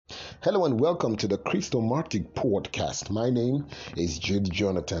Hello and welcome to the Christomatic Podcast. My name is Jude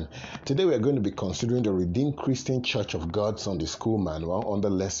Jonathan. Today we are going to be considering the Redeemed Christian Church of God Sunday School Manual under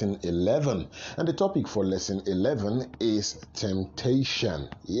Lesson 11. And the topic for Lesson 11 is temptation.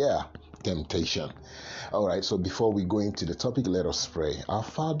 Temptation. All right, so before we go into the topic, let us pray. Our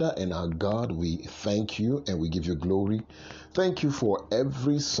Father and our God, we thank you and we give you glory. Thank you for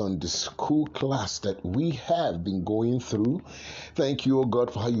every Sunday school class that we have been going through. Thank you, O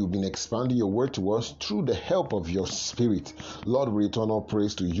God, for how you've been expanding your word to us through the help of your Spirit. Lord, we return all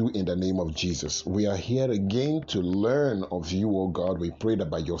praise to you in the name of Jesus. We are here again to learn of you, O God. We pray that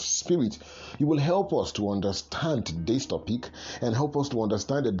by your Spirit, you will help us to understand today's topic and help us to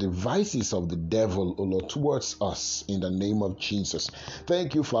understand the devices of the devil, O Lord, towards us in the name of Jesus.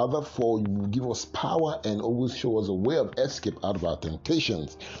 Thank you, Father, for you give us power and always show us a way of escape out of our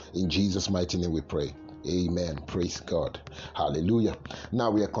temptations. In Jesus' mighty name we pray. Amen. Praise God. Hallelujah. Now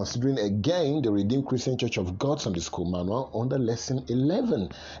we are considering again the Redeemed Christian Church of God Sunday School Manual under Lesson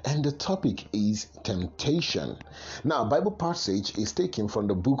 11, and the topic is temptation. Now, Bible passage is taken from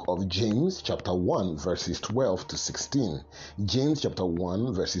the book of James, chapter 1, verses 12 to 16. James, chapter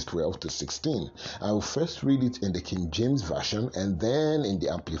 1, verses 12 to 16. I will first read it in the King James Version and then in the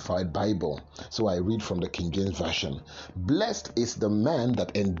Amplified Bible. So I read from the King James Version. Blessed is the man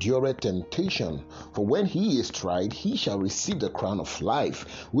that endureth temptation, for when he is tried, he shall receive the crown of life,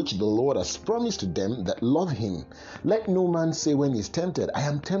 which the Lord has promised to them that love him. Let no man say when he is tempted, I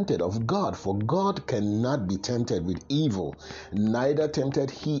am tempted of God, for God cannot be tempted with evil, neither tempted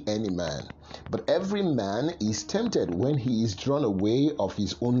he any man. But every man is tempted when he is drawn away of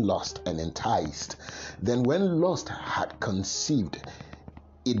his own lust and enticed. Then when lust had conceived,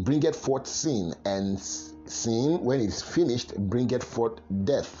 it bringeth forth sin, and sin, when it is finished, bringeth forth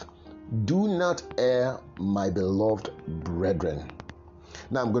death. Do not err, my beloved brethren.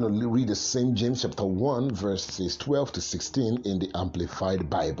 Now I'm going to read the same James chapter 1 verses 12 to 16 in the Amplified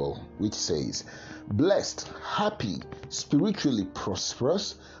Bible, which says, Blessed, happy, spiritually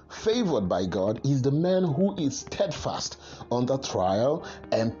prosperous, favored by God is the man who is steadfast under trial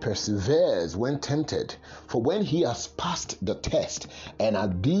and perseveres when tempted. For when he has passed the test and has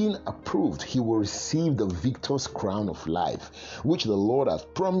been approved, he will receive the victor's crown of life, which the Lord has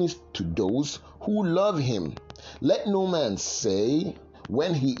promised to those who love him. Let no man say,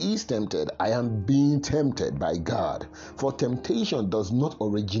 when he is tempted, I am being tempted by God. For temptation does not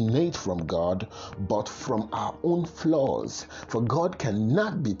originate from God, but from our own flaws. For God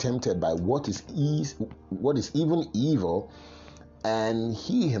cannot be tempted by what is even evil, and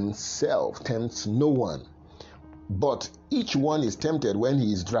he himself tempts no one. But each one is tempted when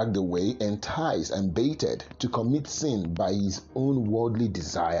he is dragged away, enticed, and baited to commit sin by his own worldly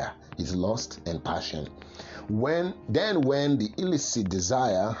desire, his lust and passion. When the illicit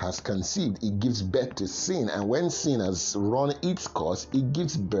desire has conceived, it gives birth to sin, and when sin has run its course, it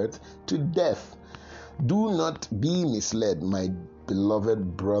gives birth to death. Do not be misled, my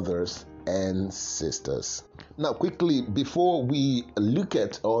beloved brothers and sisters. Now, quickly, before we look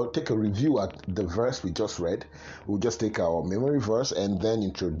at or take a review at the verse we just read, we'll just take our memory verse and then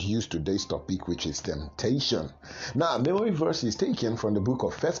introduce today's topic, which is temptation. Now, memory verse is taken from the book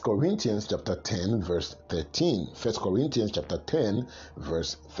of 1 Corinthians chapter 10, verse 13. 1 Corinthians chapter 10,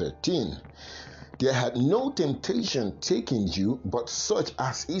 verse 13. There had no temptation taken you, but such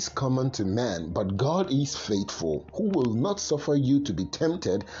as is common to man. But God is faithful, who will not suffer you to be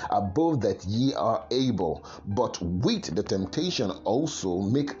tempted above that ye are able, but with the temptation also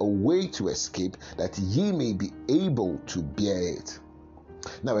make a way to escape, that ye may be able to bear it.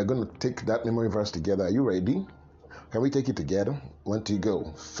 Now we're going to take that memory verse together. Are you ready? Can we take it together? 1, 2,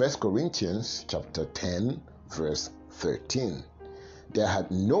 go. 1 Corinthians chapter 10, verse 13. There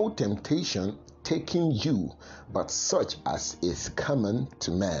had no temptation taking you, but such as is common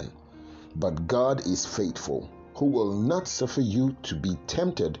to man. But God is faithful, who will not suffer you to be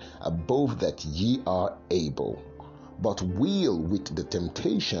tempted above that ye are able, but will with the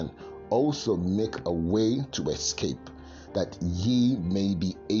temptation also make a way to escape, that ye may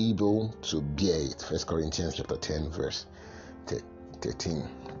be able to bear it. 1 Corinthians chapter 10, verse 13.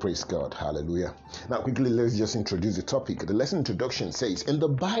 Praise God. Hallelujah. Now, quickly, let's just introduce the topic. The lesson introduction says, in the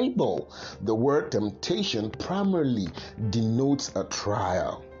Bible, the word temptation primarily denotes a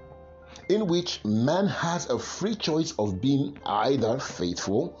trial in which man has a free choice of being either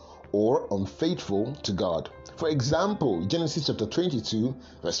faithful or unfaithful to God. For example, Genesis chapter 22,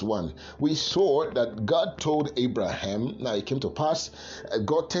 verse 1, we saw that God told Abraham, now it came to pass,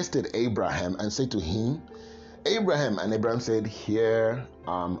 God tested Abraham and said to him, Abraham, and Abraham said, "Here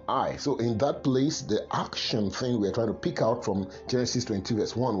am I." So in that place, the action thing we're trying to pick out from Genesis 20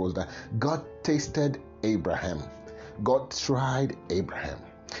 verse 1 was that God tasted Abraham. God tried Abraham.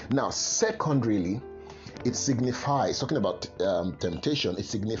 Now, secondarily, it signifies, talking about temptation, it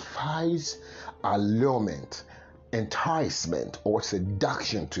signifies allurement, enticement, or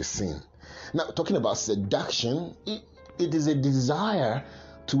seduction to sin. Now, talking about seduction, it is a desire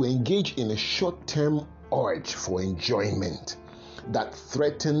to engage in a short-term urge for enjoyment that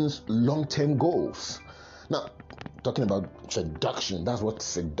threatens long-term goals. Now, talking about seduction, that's what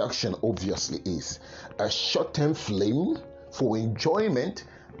seduction obviously is. A short-term flame for enjoyment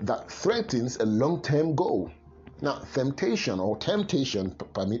that threatens a long-term goal. Now, temptation,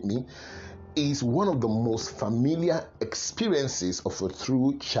 permit me, is one of the most familiar experiences of a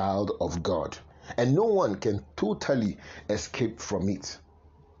true child of God, and no one can totally escape from it.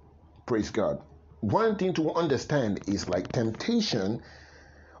 Praise God. One thing to understand is like temptation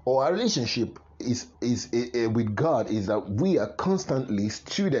or our relationship is with God is that we are constantly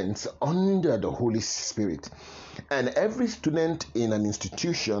students under the Holy Spirit. And every student in an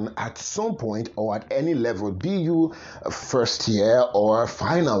institution at some point or at any level, be you first year or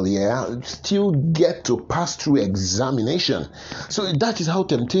final year, still get to pass through examination. So that is how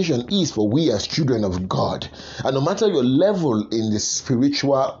temptation is for we as children of God. And no matter your level in the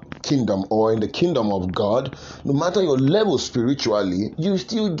spiritual kingdom or in the kingdom of God, no matter your level spiritually, you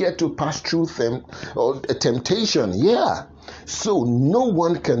still get to pass through a temptation. Yeah. So no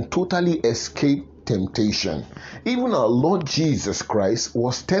one can totally escape temptation. Even our Lord Jesus Christ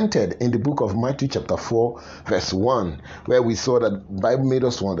was tempted in the book of Matthew chapter 4 verse 1, where we saw that the Bible made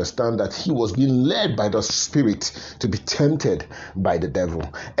us to understand that he was being led by the Spirit to be tempted by the devil.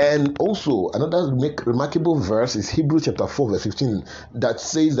 And also another remarkable verse is Hebrews chapter 4 verse 15 that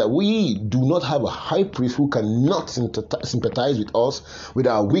says that we do not have a high priest who cannot sympathize with us with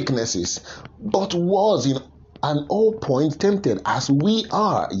our weaknesses, but was in and all points tempted as we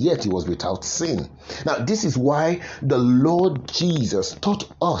are, yet he was without sin. Now, this is why the Lord Jesus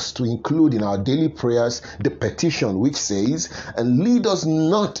taught us to include in our daily prayers the petition which says, "And lead us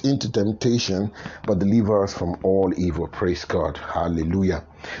not into temptation, but deliver us from all evil." Praise God. Hallelujah.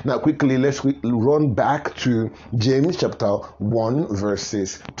 Now, quickly, let's run back to James chapter 1,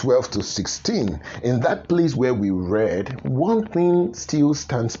 verses 12 to 16. In that place where we read, one thing still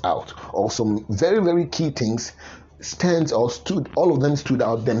stands out, or some very, very key things all of them stood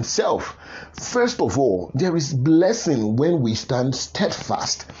out themselves. First of all, there is blessing when we stand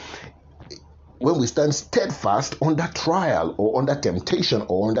steadfast. When we stand steadfast under trial or under temptation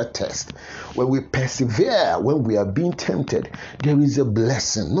or under test, when we persevere, when we are being tempted, there is a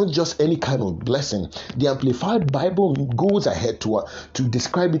blessing, not just any kind of blessing. The Amplified Bible goes ahead to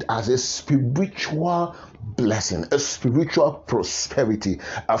describe it as a spiritual blessing, a spiritual prosperity,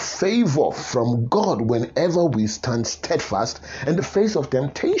 a favor from God whenever we stand steadfast in the face of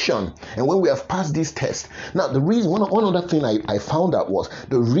temptation and when we have passed this test. Now, the reason, one other thing I found out was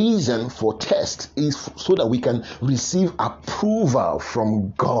the reason for test is so that we can receive approval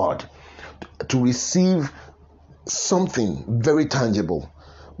from God, to receive something very tangible.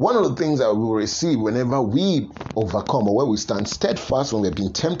 One of the things that we will receive whenever we overcome or when we stand steadfast when we're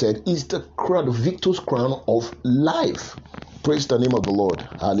being tempted is the crown, the victor's crown of life. Praise the name of the Lord.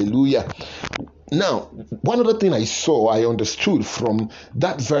 Hallelujah. Now, one other thing I understood from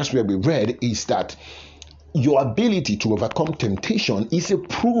that verse where we read is that your ability to overcome temptation is a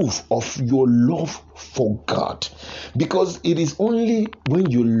proof of your love for God, because it is only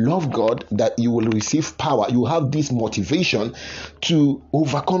when you love God that you will receive power. You have this motivation to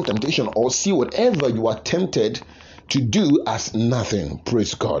overcome temptation or see whatever you are tempted to do as nothing.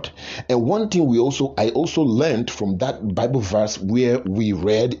 Praise God. And one thing I also learned from that Bible verse where we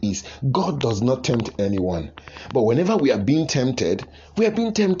read is God does not tempt anyone. But whenever we are being tempted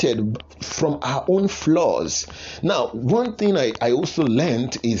from our own flaws. Now, one thing I also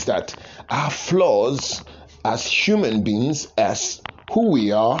learned is that our flaws as human beings, as who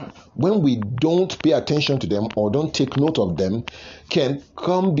we are, when we don't pay attention to them or don't take note of them, can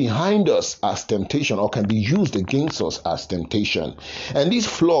come behind us as temptation or can be used against us as temptation. And these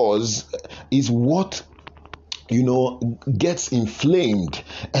flaws is what gets inflamed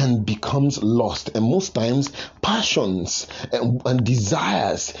and becomes lost. And most times passions and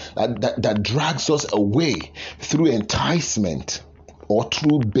desires that drags us away through enticement or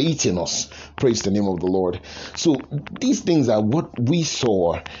through baiting us. Praise the name of the Lord. So these things are what we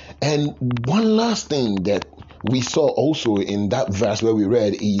saw. And one last thing that we saw also in that verse where we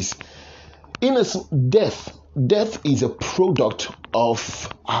read is death is a product of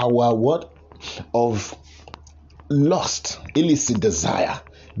our lust, illicit desire.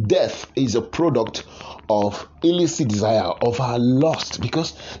 Death is a product of illicit desire, of our lust,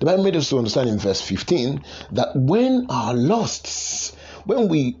 because the Bible made us to understand in verse 15 that when our lusts, when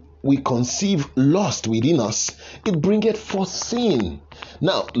we conceive lust within us, it bringeth forth sin.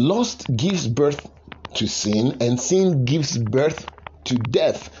 Now, lust gives birth to sin, and sin gives birth to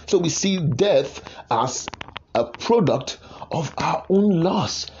death. So we see death as a product of our own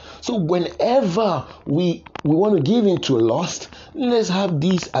lust. So whenever we want to give into lust, let's have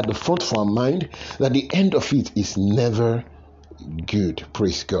this at the front of our mind, that the end of it is never good.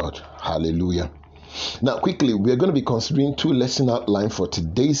 Praise God. Hallelujah. Now, quickly, we are going to be considering 2 lesson outline for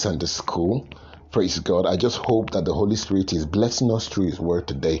today's Sunday school. Praise God. I just hope that the Holy Spirit is blessing us through His word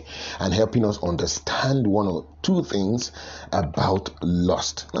today and helping us understand 1 or 2 things about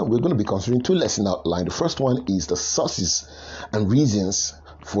lust. Now, we're going to be considering 2 lesson outline. The first one is the sources and reasons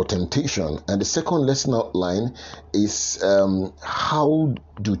for temptation, and the second lesson outline is how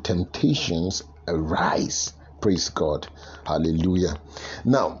do temptations arise. Praise God. Hallelujah.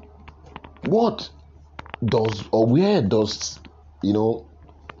 Now, what does, or where does,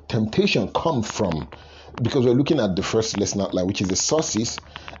 temptation come from? Because we're looking at the first lesson outline, which is the sources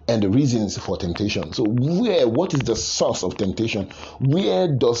and the reasons for temptation. So what is the source of temptation? Where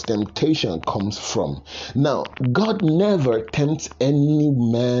does temptation comes from? Now, God never tempts any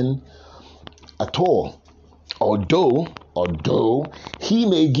man at all, although He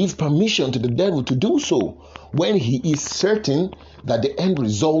may give permission to the devil to do so when he is certain that the end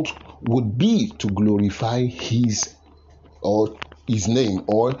result would be to glorify his name,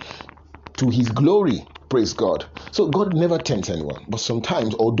 or to His glory. Praise God. So God never tempts anyone, but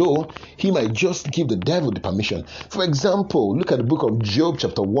sometimes, although He might just give the devil the permission. For example, look at the book of Job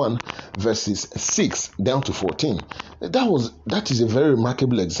chapter 1 verses 6 down to 14. That is a very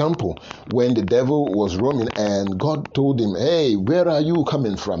remarkable example, when the devil was roaming and God told him, hey, where are you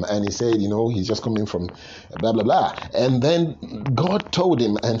coming from? And he said, he's just coming from blah blah blah. And then God told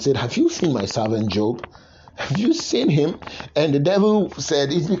him and said, have you seen my servant Job? Have you seen him? And the devil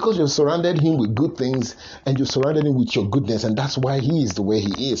said, it's because you've surrounded him with good things, and you surrounded him with your goodness, and that's why he is the way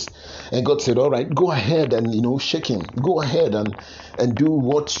he is. And God said, all right, go ahead and shake him. Go ahead and do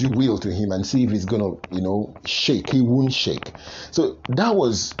what you will to him, and see if he's gonna shake. He won't shake. So that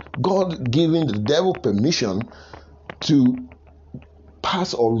was God giving the devil permission to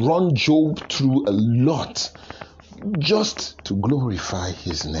pass or run Job through a lot, just to glorify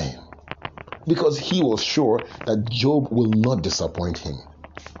His name, because He was sure that Job will not disappoint him.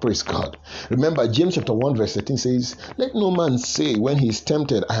 Praise God. Remember, James chapter 1 verse 13 says, let no man say when he is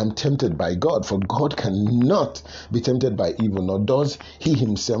tempted, I am tempted by God, for God cannot be tempted by evil, nor does He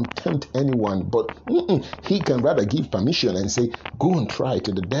Himself tempt anyone, but He can rather give permission and say, go and try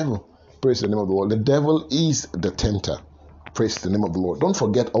to the devil. Praise the name of the Lord. The devil is the tempter. Praise the name of the Lord. Don't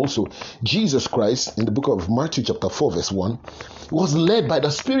forget also, Jesus Christ in the book of Matthew chapter 4 verse 1 was led by the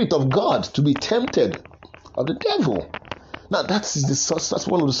Spirit of God to be tempted of the devil. Now that's the source. That's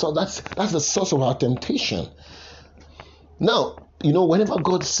one of the source. That's the source of our temptation. Now, whenever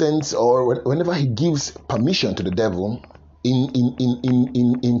God sends, or whenever He gives permission to the devil,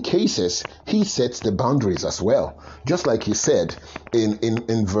 in cases, He sets the boundaries as well. Just like He said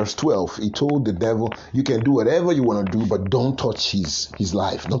in verse 12, He told the devil, you can do whatever you want to do, but don't touch his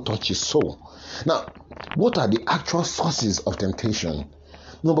life, don't touch his soul. Now, what are the actual sources of temptation?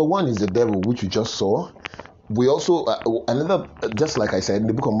 Number one is the devil, which we just saw. We also, another, just like I said, in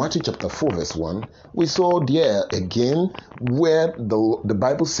the book of Matthew chapter 4 verse 1, we saw there again where the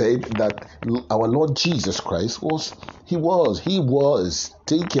Bible said that our Lord Jesus Christ was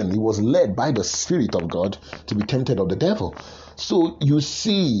taken, He was led by the Spirit of God to be tempted of the devil. So you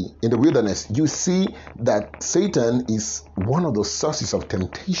see, in the wilderness, you see that Satan is one of the sources of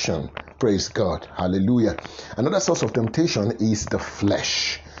temptation. Praise God. Hallelujah. Another source of temptation is the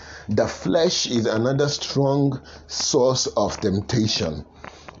flesh. The flesh is another strong source of temptation.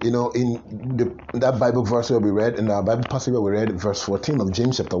 In that Bible verse where we read, in our Bible passage where we read, verse 14 of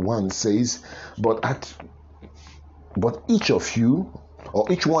James chapter 1 says, but each of you,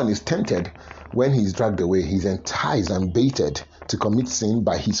 or each one, is tempted when he is dragged away. He's enticed and baited to commit sin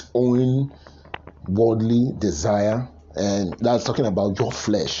by his own worldly desire. And that's talking about your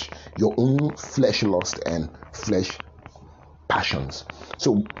flesh, your own flesh lust and flesh passions.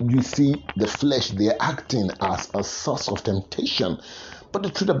 So you see the flesh, they're acting as a source of temptation. But the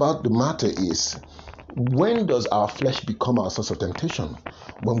truth about the matter is, when does our flesh become our source of temptation?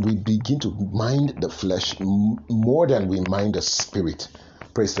 When we begin to mind the flesh more than we mind the spirit.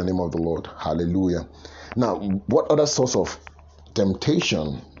 Praise the name of the Lord. Hallelujah. Now, what other source of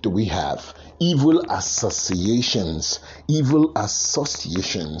temptation do we have? Evil associations. Evil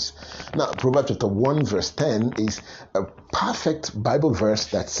associations. Now, Proverbs chapter 1 verse 10 is a perfect Bible verse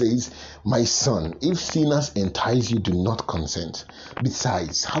that says, "My son, if sinners entice you, do not consent."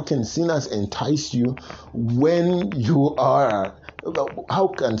 Besides, how can sinners entice you when you are... How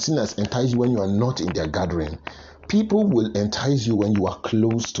can sinners entice you when you are not in their gathering? People will entice you when you are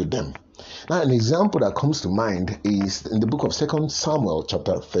close to them. Now, an example that comes to mind is in the book of 2 Samuel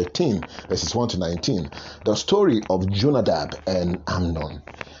chapter 13, verses 1 to 19, the story of Jonadab and Amnon.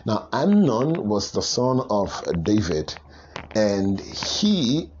 Now, Amnon was the son of David, and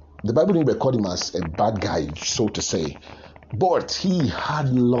the Bible didn't record him as a bad guy, so to say, but he had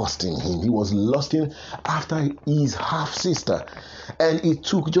lust in him. He was lusting after his half-sister. And it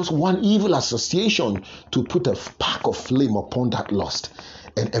took just one evil association to put a spark of flame upon that lust.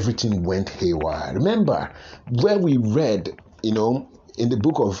 And everything went haywire. Remember where we read, in the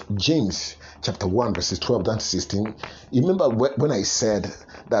book of James, chapter 1, verses 12 down to 16. You remember when I said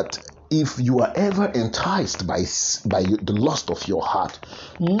that if you are ever enticed by the lust of your heart,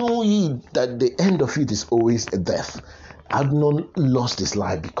 know ye that the end of it is always a death. Amnon lost his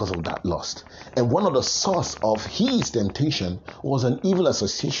life because of that lust. And one of the source of his temptation was an evil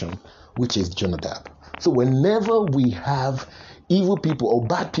association, which is Jonadab. So whenever we have evil people or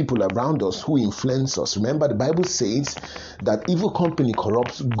bad people around us who influence us, remember the Bible says that evil company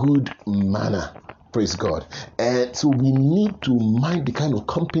corrupts good manner. Praise God. And so we need to mind the kind of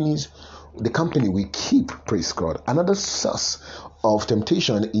the company we keep. Praise God. Another source of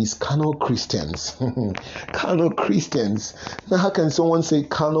temptation is carnal Christians. Carnal Christians. Now, how can someone say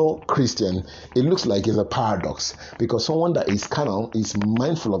carnal Christian? It looks like it's a paradox, because someone that is carnal is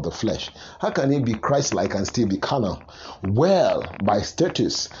mindful of the flesh. How can he be Christ-like and still be carnal? Well, by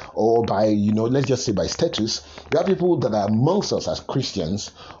status, or by, let's just say by status, there are people that are amongst us as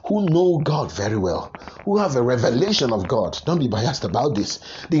Christians who know God very well, who have a revelation of God. Don't be biased about this.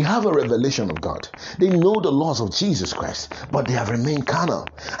 They have a revelation of God. They know the laws of Jesus Christ, but they have remained carnal.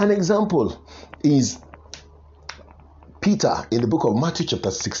 An example is Peter in the book of Matthew chapter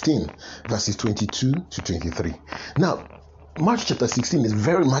 16, verses 22 to 23. Now, Matthew chapter 16 is a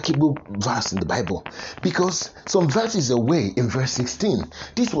very remarkable verse in the Bible, because some verses away in verse 16,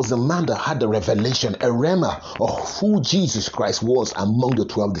 this was a man that had the revelation, a rhema of who Jesus Christ was among the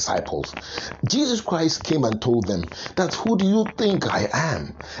 12 disciples. Jesus Christ came and told them that, who do you think I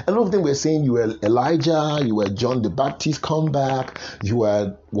am? A lot of them were saying you were Elijah, you were John the Baptist come back, you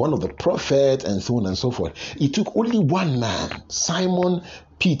were one of the prophets, and so on and so forth. It took only one man, Simon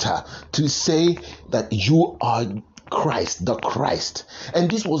Peter, to say that you are Christ, the Christ. And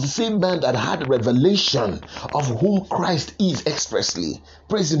this was the same man that had revelation of whom Christ is expressly.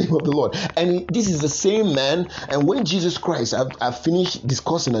 Praise the name of the Lord. And this is the same man. And when Jesus Christ have finished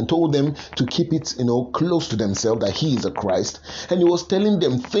discussing and told them to keep it, close to themselves, that he is a Christ, and he was telling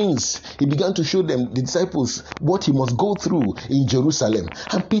them things, he began to show them, the disciples, what he must go through in Jerusalem.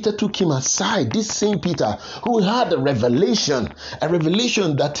 And Peter took him aside. This same Peter who had a revelation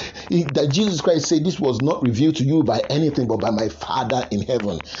that Jesus Christ said, this was not revealed to you by anything but by my Father in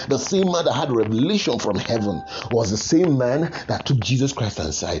heaven. The same man that had revelation from heaven was the same man that took Jesus Christ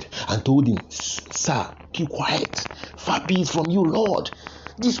aside and told him, "Sir, keep quiet. Far be it from you, Lord.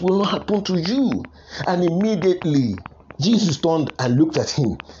 This will not happen to you." And immediately Jesus turned and looked at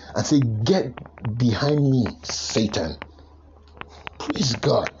him and said, "Get behind me, Satan." Praise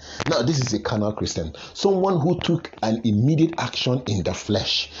God. Now, this is a carnal Christian. Someone who took an immediate action in the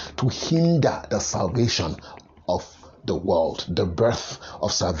flesh to hinder the salvation of the world, the birth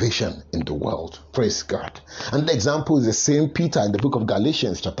of salvation in the world. Praise God. And the example is the same Peter in the book of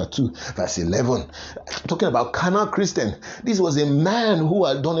Galatians chapter 2 verse 11, talking about carnal Christian. This was a man who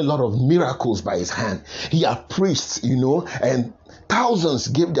had done a lot of miracles by his hand. He had preached, and thousands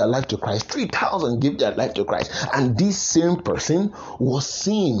gave their life to Christ. 3,000 gave their life to Christ. And this same person was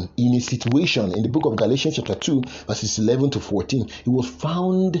seen in a situation in the book of Galatians chapter 2 verses 11 to 14. He was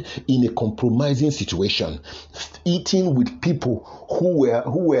found in a compromising situation, eating with people who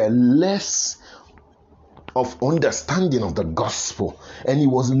were less of understanding of the gospel, and he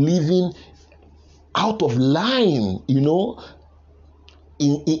was living out of line, in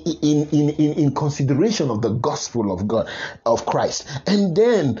consideration of the gospel of God, of Christ. And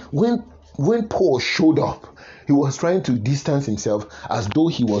then when Paul showed up, he was trying to distance himself as though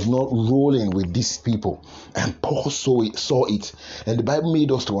he was not rolling with these people. And Paul saw it. And the Bible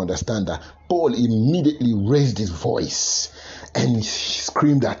made us to understand that Paul immediately raised his voice and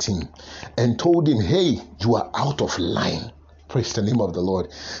screamed at him and told him, "Hey, you are out of line." Praise the name of the Lord.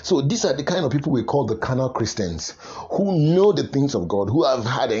 So these are the kind of people we call the carnal Christians, who know the things of God, who have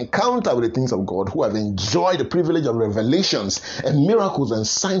had encounter with the things of God, who have enjoyed the privilege of revelations and miracles and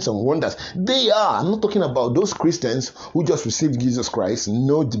signs and wonders. I'm not talking about those Christians who just received Jesus Christ,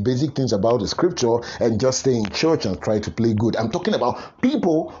 know the basic things about the scripture and just stay in church and try to play good. I'm talking about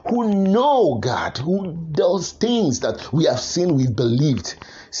people who know God, who does things that we have seen, we've believed,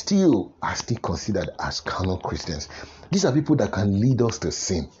 are still considered as carnal Christians. These are people that can lead us to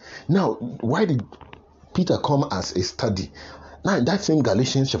sin. Now, why did Peter come as a study? Now, in that same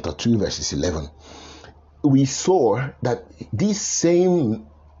Galatians chapter 2, verses 11, we saw that this same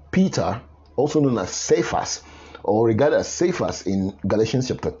Peter, also known as Cephas, or regarded as Cephas in Galatians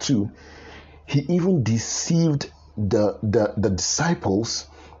chapter 2, he even deceived the disciples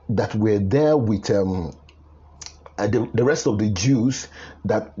that were there with the rest of the Jews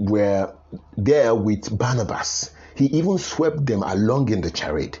that were there with Barnabas. He even swept them along in the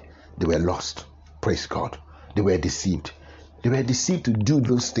chariot. They were lost. Praise God. They were deceived. They were deceived to do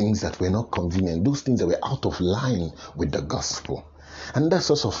those things that were not convenient, those things that were out of line with the gospel. And that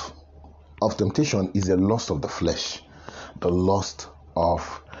source of temptation is the lust of the flesh. The lust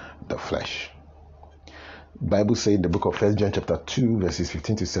of the flesh. The Bible says in the book of 1 John chapter 2, verses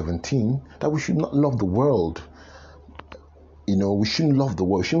 15 to 17, that we should not love the world. We shouldn't love the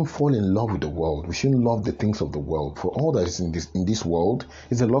world. We shouldn't fall in love with the world. We shouldn't love the things of the world. For all that is in this world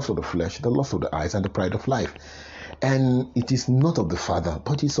is the lust of the flesh, the lust of the eyes, and the pride of life. And it is not of the Father,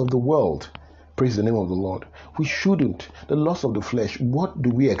 but it's of the world. Praise the name of the Lord. We shouldn't. The lust of the flesh, what do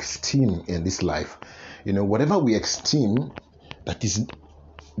we esteem in this life? Whatever we esteem that is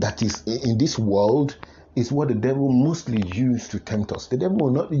in this world is what the devil mostly uses to tempt us. The devil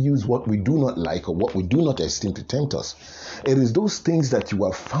will not use what we do not like or what we do not esteem to tempt us. It is those things that you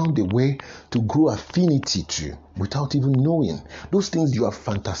have found a way to grow affinity to without even knowing. Those things you have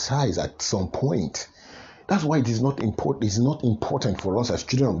fantasized at some point. That's why it is not important. It's not important for us as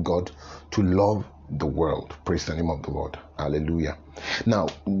children of God to love the world. Praise the name of the Lord. Hallelujah. Now,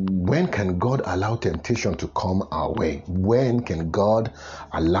 when can God allow temptation to come our way? When can God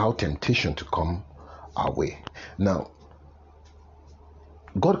allow temptation to come our way? Now,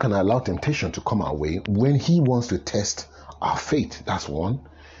 God can allow temptation to come our way when He wants to test our faith. That's one.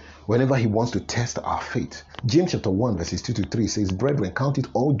 Whenever He wants to test our faith. James chapter 1 verses 2 to 3 says, "Brethren, count it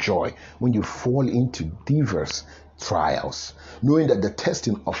all joy when you fall into diverse trials, knowing that the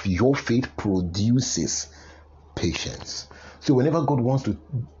testing of your faith produces patience." So whenever God wants to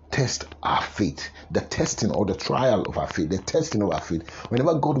test our faith, the testing or the trial of our faith, the testing of our faith,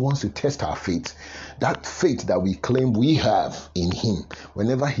 whenever God wants to test our faith, that faith that we claim we have in Him,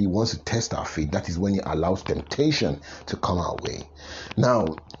 whenever He wants to test our faith, that is when He allows temptation to come our way. Now,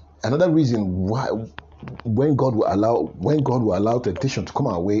 another reason why when God will allow temptation to come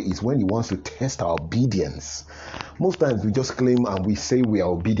our way is when He wants to test our obedience. Most times we just claim and we say we are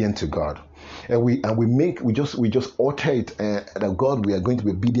obedient to God. And we just utter it that God, we are going to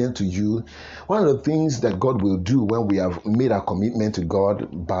be obedient to you. One of the things that God will do when we have made our commitment to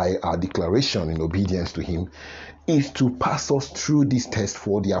God by our declaration in obedience to Him is to pass us through this test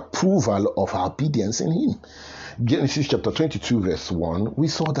for the approval of our obedience in Him. Genesis chapter 22 verse 1, we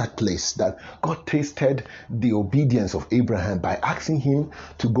saw that place that God tested the obedience of Abraham by asking him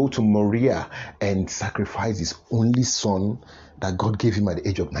to go to Moriah and sacrifice his only son that God gave him at the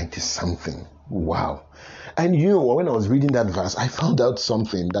age of 90 something. Wow. And when I was reading that verse, I found out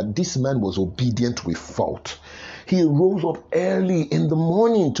something, that this man was obedient with fault. He rose up early in the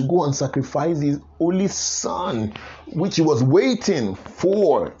morning to go and sacrifice his only son, which he was waiting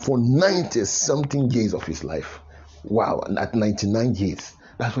for 90 something years of his life. Wow. And at 99 years,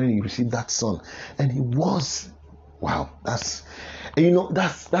 that's when he received that son. And he was, wow, that's an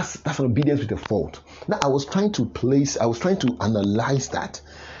obedience with a fault. Now I was trying to analyze that,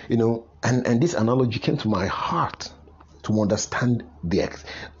 and this analogy came to my heart to understand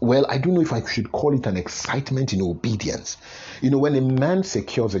I don't know if I should call it an excitement in obedience. When a man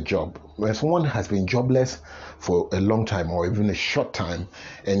secures a job, when someone has been jobless for a long time or even a short time,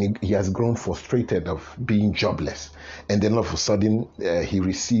 and he has grown frustrated of being jobless, and then all of a sudden he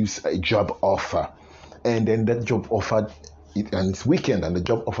receives a job offer, and then that job offer, and it's weekend, and the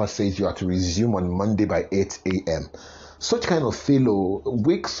job offer says you have to resume on Monday by 8 a.m. Such kind of fellow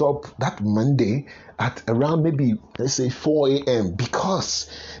wakes up that Monday at around maybe, let's say 4 a.m. because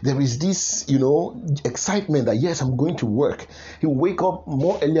there is this, excitement that, yes, I'm going to work. He'll wake up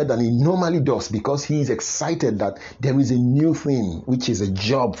more earlier than he normally does because he is excited that there is a new thing, which is a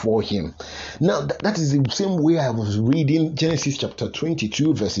job for him. Now, that is the same way I was reading Genesis chapter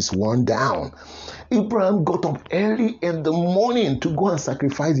 22, verses 1 down. Abraham got up early in the morning to go and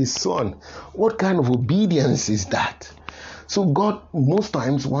sacrifice his son. What kind of obedience is that? So God most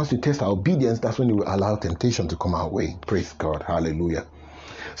times wants to test our obedience. That's when He will allow temptation to come our way. Praise God. Hallelujah.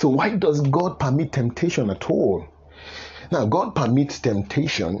 So why does God permit temptation at all? Now, God permits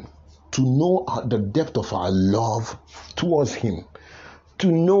temptation to know the depth of our love towards Him. To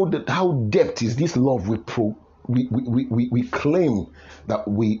know that how depth is this love we claim that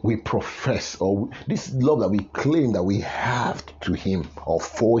we profess, or this love that we claim that we have to Him or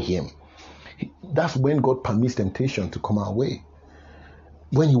for Him. That's when God permits temptation to come our way,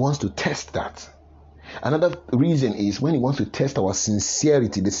 when He wants to test that. Another reason is when He wants to test our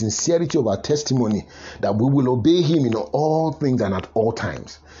sincerity, the sincerity of our testimony, that we will obey Him in all things and at all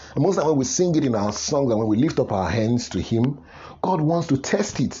times. And most of the time when we sing it in our songs and when we lift up our hands to Him, God wants to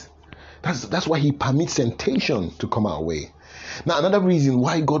test it. That's why He permits temptation to come our way. Now, another reason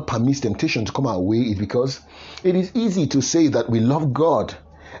why God permits temptation to come our way is because it is easy to say that we love God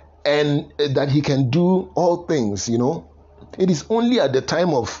and that He can do all things, It is only at the time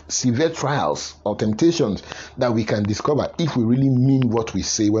of severe trials or temptations that we can discover if we really mean what we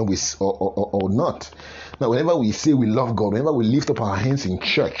say when we or not. Now, whenever we say we love God, whenever we lift up our hands in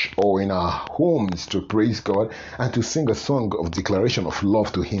church or in our homes to praise God and to sing a song of declaration of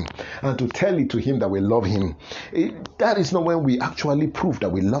love to Him and to tell it to Him that we love Him, that is not when we actually prove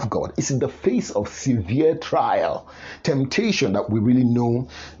that we love God. It's in the face of severe trial, temptation, that we really know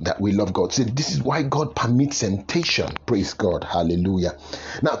that we love God. So this is why God permits temptation. Praise God. Hallelujah.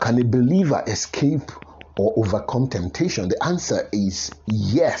 Now, can a believer escape or overcome temptation? The answer is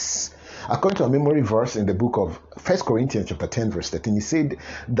yes. According to a memory verse in the book of 1 Corinthians chapter 10 verse 13, he said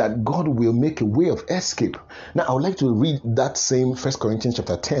that God will make a way of escape. Now, I would like to read that same 1 Corinthians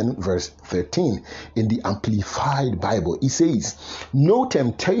chapter 10 verse 13 in the Amplified Bible. It says, "No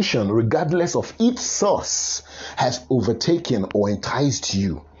temptation, regardless of its source, has overtaken or enticed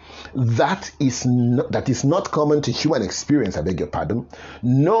you. That is not common to human experience, I beg your pardon,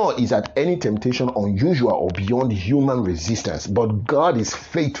 nor is that any temptation unusual or beyond human resistance. But God is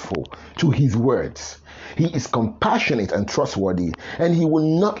faithful to His words. He is compassionate and trustworthy, and He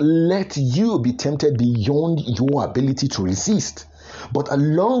will not let you be tempted beyond your ability to resist. But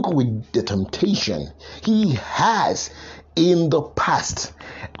along with the temptation, He has in the past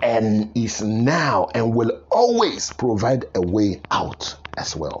and is now and will always provide a way out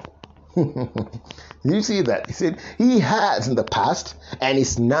as well." You see that? He said He has in the past and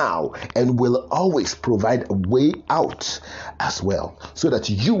is now and will always provide a way out as well, so that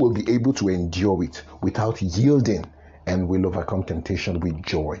you will be able to endure it without yielding and will overcome temptation with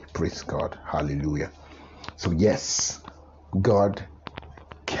joy. Praise God. Hallelujah. So yes, God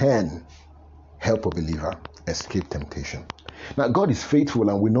can help a believer escape temptation. Now, God is faithful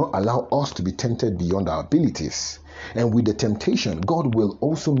and will not allow us to be tempted beyond our abilities. And with the temptation, God will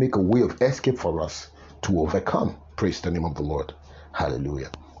also make a way of escape for us to overcome. Praise the name of the Lord.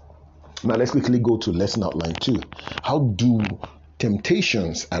 Hallelujah. Now, let's quickly go to lesson outline 2. How do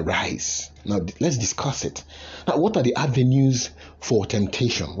temptations arise? Now, let's discuss it. Now, what are the avenues for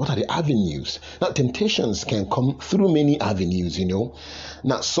temptation? What are the avenues? Now, temptations can come through many avenues,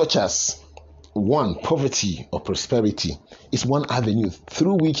 Now, such as 1, poverty or prosperity is one avenue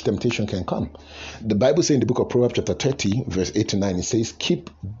through which temptation can come. The Bible says in the book of Proverbs chapter 30 verse 8 to 9, it says, "Keep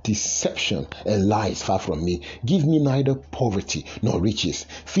deception and lies far from me. Give me neither poverty nor riches.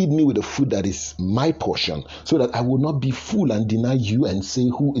 Feed me with the food that is my portion, so that I will not be full and deny you and say,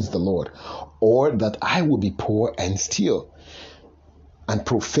 who is the Lord? Or that I will be poor and steal and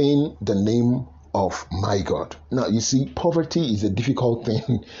profane the name of my God." Now, you see, poverty is a difficult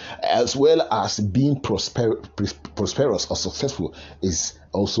thing, as well as being prosperous or successful is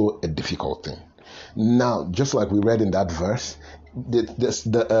also a difficult thing. Now, just like we read in that verse,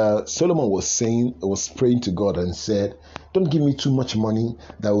 Solomon was praying to God and said, "Don't give me too much money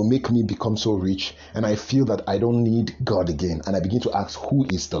that will make me become so rich, and I feel that I don't need God again." And I begin to ask, who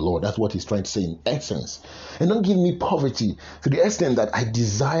is the Lord? That's what he's trying to say in essence. And don't give me poverty to the extent that I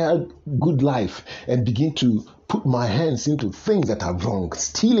desire good life and begin to put my hands into things that are wrong,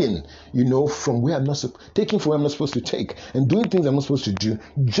 stealing, from where I'm not taking from where I'm not supposed to take, and doing things I'm not supposed to do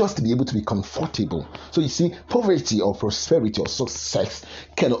just to be able to be comfortable. So you see, poverty or prosperity or success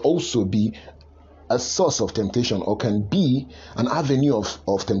can also be a source of temptation, or can be an avenue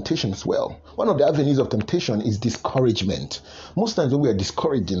of temptation as well. One of the avenues of temptation is discouragement. Most times when we are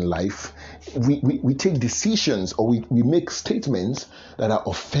discouraged in life, we take decisions, or we make statements that are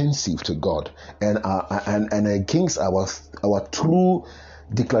offensive to God and against our true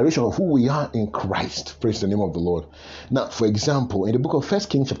declaration of who we are in Christ. Praise the name of the Lord. Now, for example, in the book of 1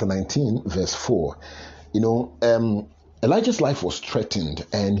 Kings chapter 19, verse 4, Elijah's life was threatened,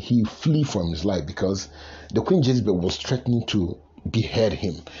 and he flee from his life because the Queen Jezebel was threatening to behead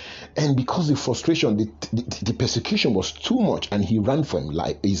him. And because the frustration, the persecution was too much, and he ran from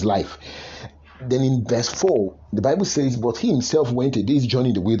his life. Then in verse 4, the Bible says, but he himself went a day's journey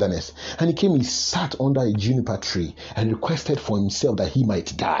in the wilderness, and he sat under a juniper tree, and requested for himself that he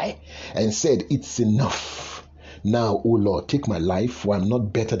might die, and said, it's enough. Now, O Lord, take my life, for I am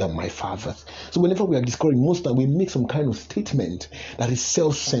not better than my fathers. So whenever we are discouraged, most time we make some kind of statement that is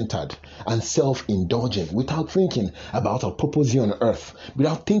self-centered and self-indulgent, without thinking about our purpose here on earth,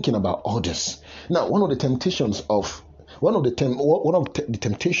 without thinking about others. Now, one of the temptations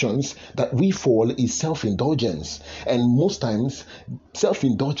that we fall is self-indulgence, and most times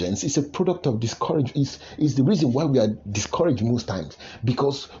self-indulgence is a product of discouragement. Is the reason why we are discouraged most times,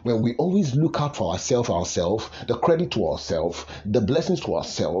 because when we always look out for ourselves, the credit to ourselves, the blessings to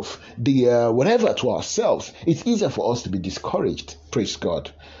ourselves, the whatever to ourselves, it's easier for us to be discouraged. Praise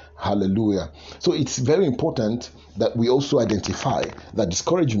God. Hallelujah. So it's very important that we also identify that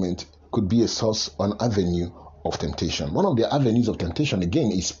discouragement could be a source or an avenue of temptation. One of the avenues of temptation,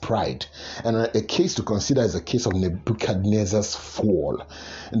 again, is pride. And a case to consider is the case of Nebuchadnezzar's fall.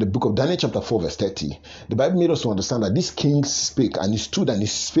 In the book of Daniel chapter 4 verse 30, the Bible made us to understand that this king spake, and he stood and he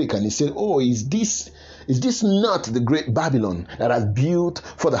spake, and he said, oh, is this not the great Babylon that I built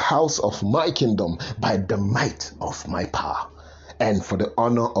for the house of my kingdom by the might of my power and for the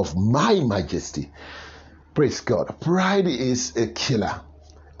honor of my majesty? Praise God. Pride is a killer.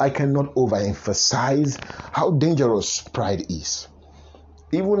 I cannot overemphasize how dangerous pride is.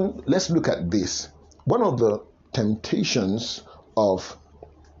 Even, let's look at this. One of the temptations of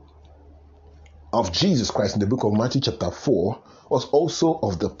Jesus Christ in the book of Matthew chapter 4 was also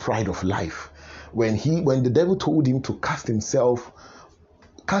of the pride of life. When the devil told him to cast himself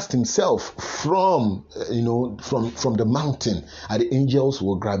from the mountain, and the angels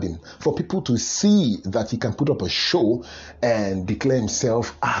will grab him, for people to see that he can put up a show and declare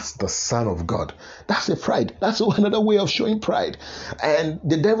himself as the Son of God. That's a pride. That's another way of showing pride. And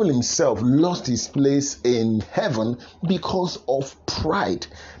the devil himself lost his place in heaven because of pride,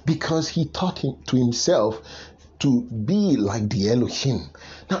 because he thought to himself to be like the Elohim.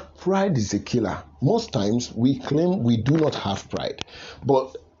 Now, pride is a killer. Most times we claim we do not have pride,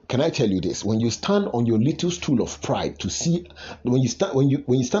 but can I tell you this? When you stand on your little stool of pride to see, when you stand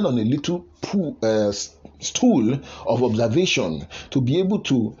on a little stool of observation to be able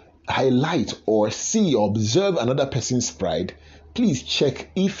to highlight or see or observe another person's pride, please check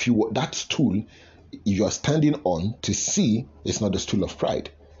if that stool you are standing on to see is not the stool of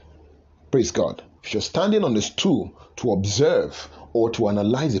pride. Praise God. If you're standing on the stool to observe or to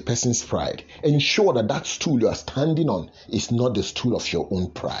analyze a person's pride, ensure that stool you are standing on is not the stool of your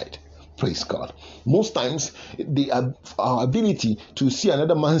own pride. Praise God. Most times, our ability to see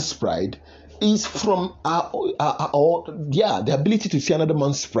another man's pride is from the ability to see another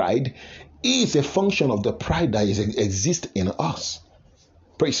man's pride is a function of the pride that exists in us.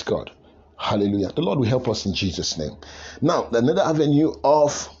 Praise God. Hallelujah. The Lord will help us in Jesus' name. Now, another avenue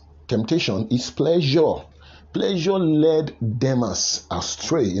of temptation is pleasure. Pleasure led Demas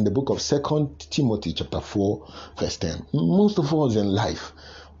astray in the book of 2 Timothy chapter 4 verse 10. Most of us in life,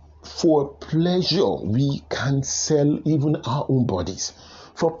 for pleasure, we can sell even our own bodies.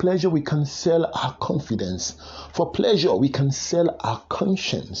 For pleasure, we can sell our confidence. For pleasure, we can sell our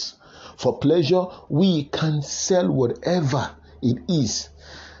conscience. For pleasure, we can sell whatever it is.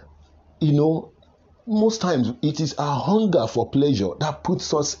 Most times it is our hunger for pleasure that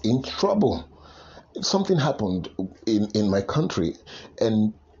puts us in trouble. Something happened in my country,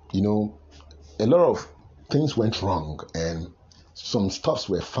 and a lot of things went wrong, and some stuffs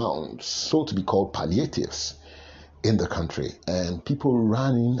were found, so to be called palliatives, in the country, and people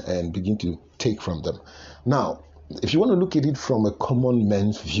ran in and began to take from them. Now, if you want to look at it from a common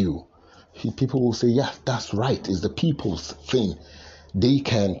man's view, people will say, yeah, that's right, it's the people's thing. They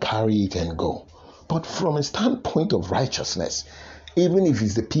can carry it and go. But from a standpoint of righteousness, even if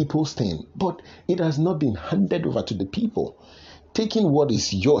it's the people's thing, but it has not been handed over to the people. Taking what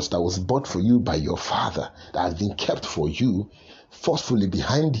is yours that was bought for you by your father, that has been kept for you, forcefully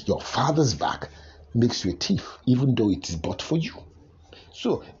behind your father's back, makes you a thief, even though it is bought for you.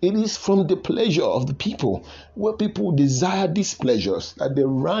 So it is from the pleasure of the people, where people desire these pleasures, that they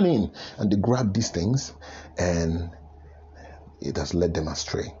run in and they grab these things, and it has led them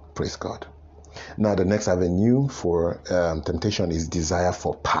astray. Praise God. Now, the next avenue for temptation is desire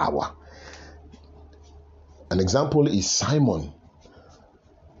for power. An example is Simon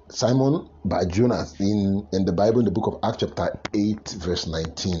Bar-Jonah in the Bible, in the book of Acts chapter 8 verse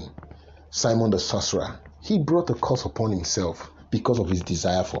 19. Simon the sorcerer, he brought a curse upon himself because of his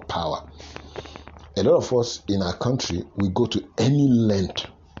desire for power. A lot of us in our country, we go to any length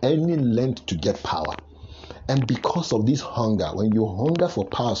to get power. And because of this hunger, when you hunger for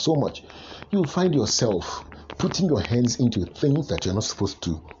power so much, you find yourself putting your hands into things that you're not supposed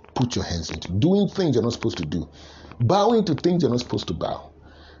to put your hands into, doing things you're not supposed to do, bowing to things you're not supposed to bow.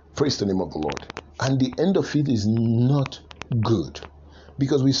 Praise the name of the Lord. And the end of it is not good.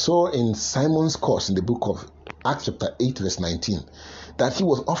 Because we saw in Simon's course in the book of Acts chapter 8 verse 19 that he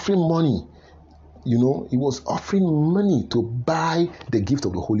was offering money. He was offering money to buy the gift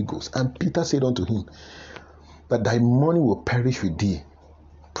of the Holy Ghost. And Peter said unto him that thy money will perish with thee.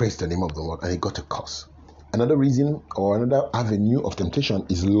 Praise the name of the Lord. And he got a curse. Another reason or another avenue of temptation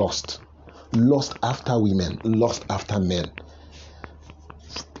is lust. Lust after women, lust after men.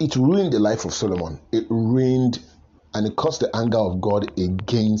 It ruined the life of Solomon. It ruined and it caused the anger of God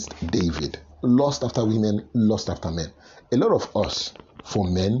against David. Lust after women, lust after men. A lot of us, for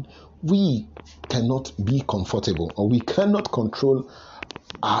men, we cannot be comfortable, or we cannot control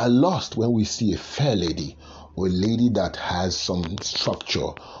our lust when we see a fair lady, or a lady that has some structure,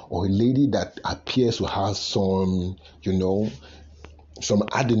 or a lady that appears to have some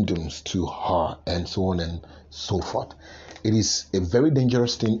addendums to her, and so on and so forth. It is a very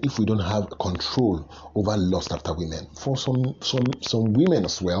dangerous thing if we don't have control over lust after women. For some women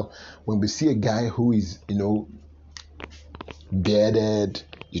as well, when we see a guy who is, bearded,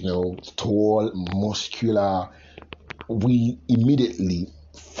 tall, muscular, we immediately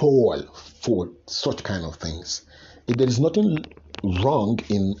fall for such kind of things. There is nothing wrong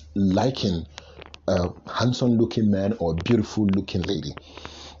in liking a handsome looking man or a beautiful looking lady.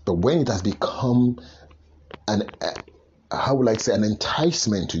 But when it has become an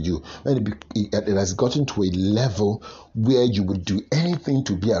enticement to you, when it has gotten to a level where you would do anything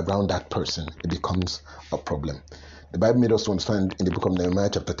to be around that person, it becomes a problem. The Bible made us to understand in the book of Nehemiah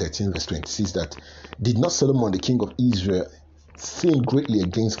chapter 13 verse 26 that did not Solomon the king of Israel sin greatly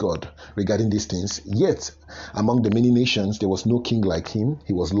against God regarding these things? Yet among the many nations there was no king like him.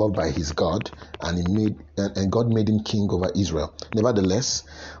 He was loved by his God, and God made him king over Israel. Nevertheless,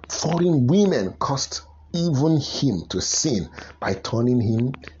 foreign women caused even him to sin by turning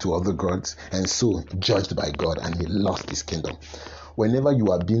him to other gods, and so judged by God, and he lost his kingdom. Whenever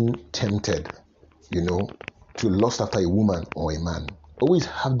you are being tempted, to lust after a woman or a man, always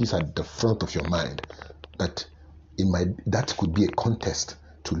have this at the front of your mind, that that could be a contest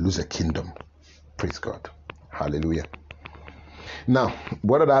to lose a kingdom. Praise God. Hallelujah. Now,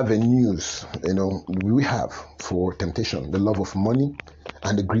 what are the avenues we have for temptation? The love of money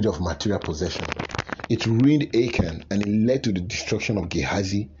and the greed of material possession. It ruined Achan, and it led to the destruction of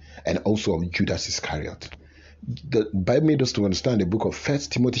Gehazi and also of Judas Iscariot. The Bible made us to understand the book of 1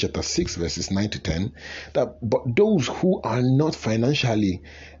 Timothy chapter 6 verses 9 to 10 that but those who are not financially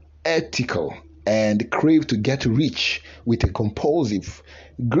ethical and crave to get rich with a compulsive,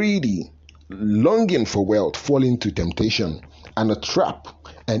 greedy longing for wealth fall into temptation and a trap,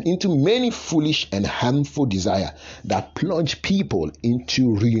 and into many foolish and harmful desire that plunge people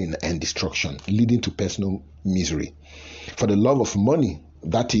into ruin and destruction, leading to personal misery. For the love of money,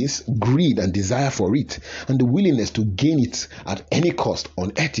 that is, greed and desire for it, and the willingness to gain it at any cost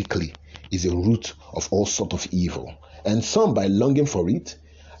unethically, is a root of all sort of evil. And some, by longing for it,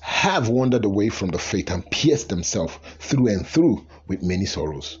 have wandered away from the faith and pierced themselves through and through with many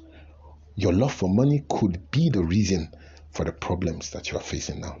sorrows. Your love for money could be the reason for the problems that you are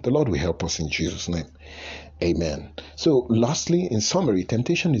facing now. The Lord will help us in Jesus' name. Amen. So lastly, in summary,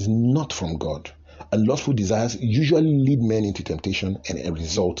 temptation is not from God. And lustful desires usually lead men into temptation and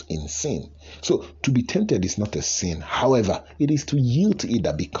result in sin. So to be tempted is not a sin. However, it is to yield to it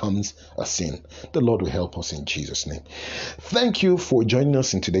that becomes a sin. The Lord will help us in Jesus' name. Thank you for joining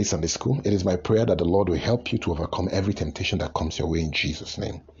us in today's Sunday School. It is my prayer that the Lord will help you to overcome every temptation that comes your way in Jesus'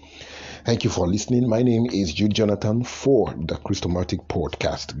 name. Thank you for listening. My name is Jude Jonathan for the Christomatic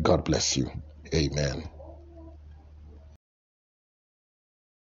Podcast. God bless you. Amen.